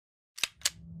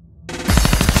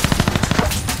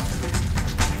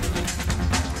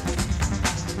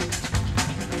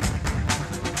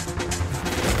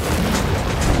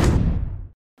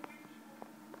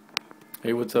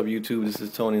Hey, what's up YouTube? This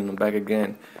is Tony and I'm back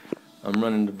again. I'm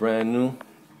running the brand new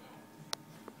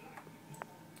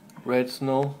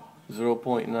Redsn0W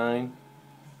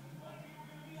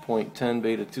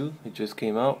 0.9.10B2. It just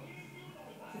came out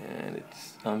and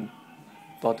I'm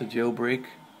about to jailbreak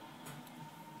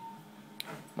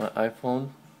my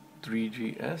iPhone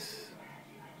 3GS.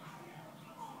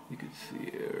 You can see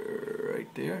it right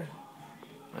there,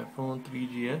 iPhone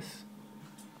 3GS.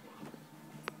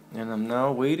 And I'm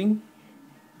now waiting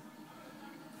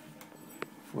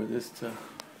for this to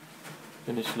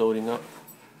finish loading up.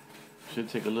 Should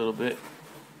take a little bit.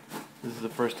 This is the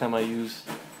first time I use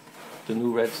the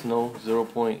new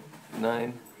Redsn0W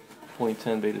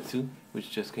 0.9.10B2, which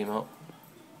just came out.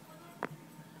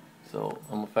 So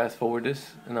I'm gonna fast forward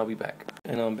this and I'll be back.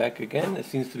 And I'm back again. It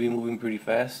seems to be moving pretty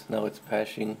fast. Now it's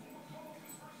patching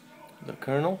the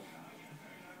kernel.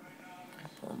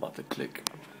 So I'm about to click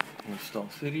install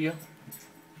Cydia.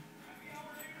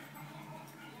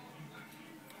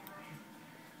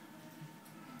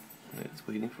 It's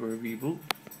waiting for a reboot,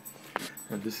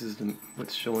 and this is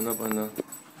what's showing up on the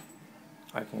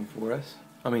iPhone 4S.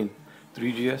 I mean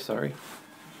 3GS, sorry.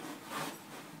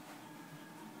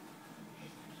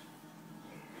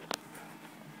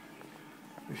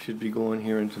 We should be going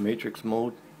here into matrix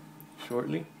mode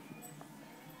shortly.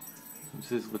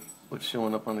 This is what's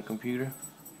showing up on the computer.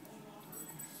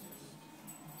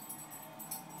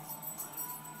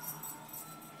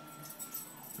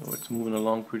 So it's moving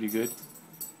along pretty good.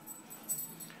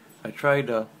 I tried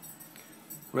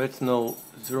Redsn0W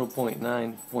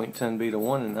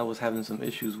 0.9.10B1 and I was having some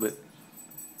issues with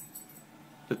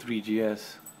the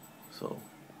 3GS, so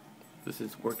this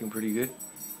is working pretty good.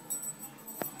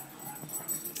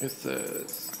 It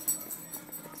says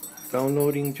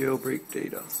downloading jailbreak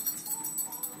data.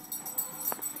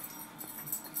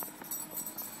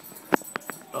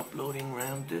 Uploading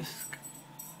RAM disk.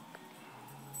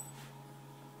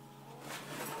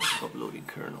 Uploading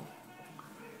kernel.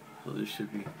 So this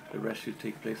should be, the rest should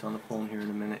take place on the phone here in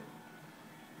a minute.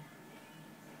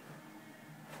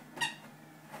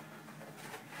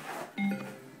 And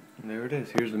there it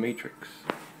is, here's the matrix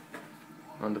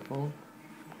on the phone.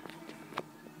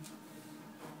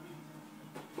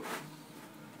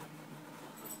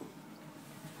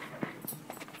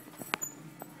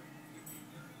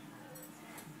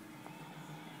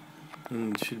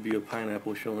 And it should be a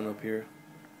pineapple showing up here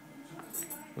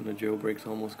when the jailbreak's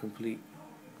almost complete.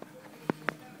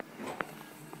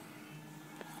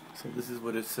 So this is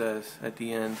what it says at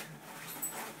the end.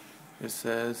 It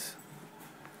says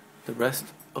the rest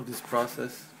of this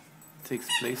process takes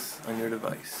place on your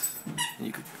device. And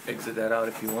you could exit that out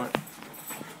if you want.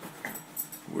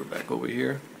 We're back over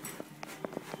here.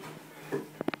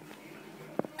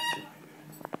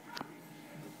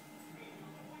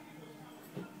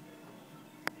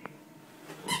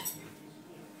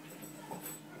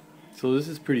 So this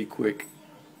is pretty quick.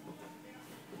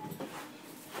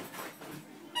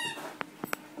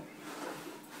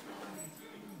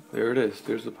 There it is.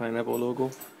 There's the pineapple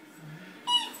logo.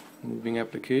 Moving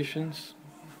applications.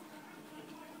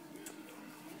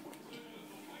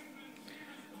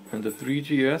 And the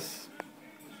 3GS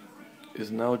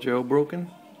is now jailbroken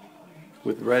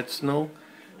with Redsn0W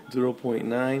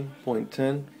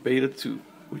 0.9.10B2,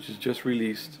 which is just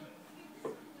released.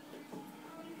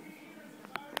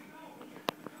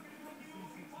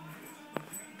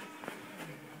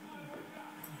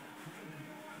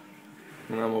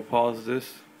 And I'm going to pause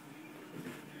this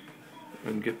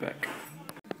and get back.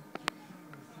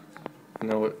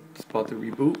 Now it's about to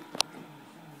reboot.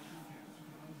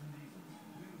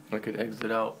 I could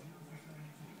exit out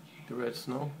the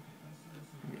Redsn0W.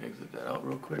 Let me exit that out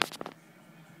real quick,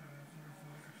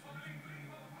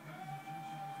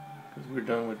 because we're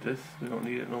done with this. We don't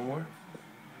need it no more.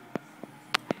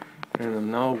 And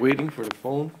I'm now waiting for the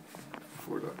phone,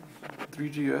 for the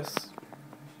 3GS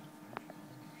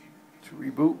to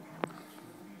reboot.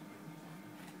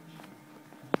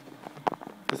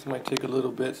 This might take a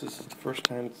little bit since it's the first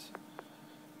time it's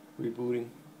rebooting.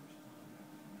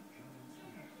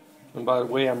 And by the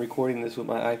way, I'm recording this with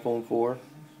my iPhone 4.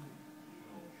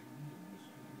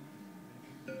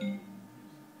 And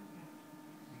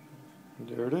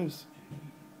there it is.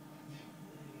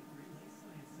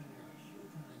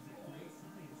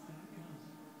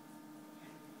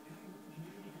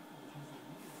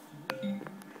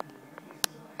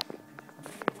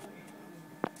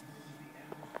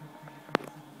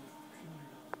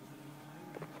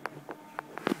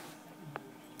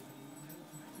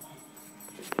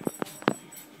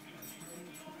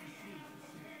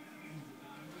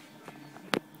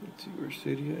 Let's see where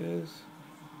Cydia is.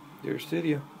 There's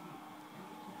Cydia.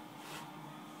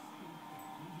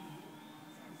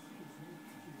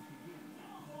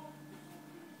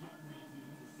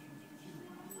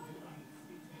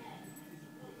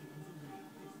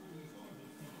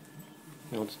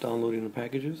 Now it's downloading the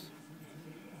packages.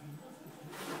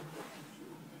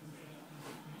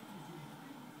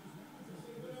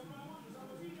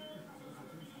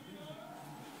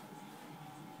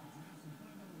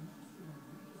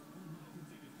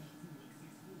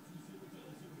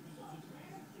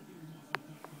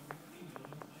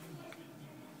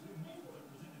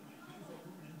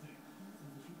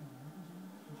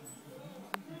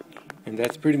 And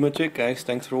that's pretty much it, guys.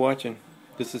 Thanks for watching.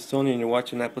 This is Tony and you're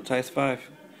watching Appetize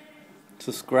 5.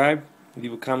 Subscribe,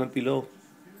 leave a comment below.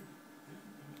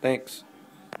 Thanks.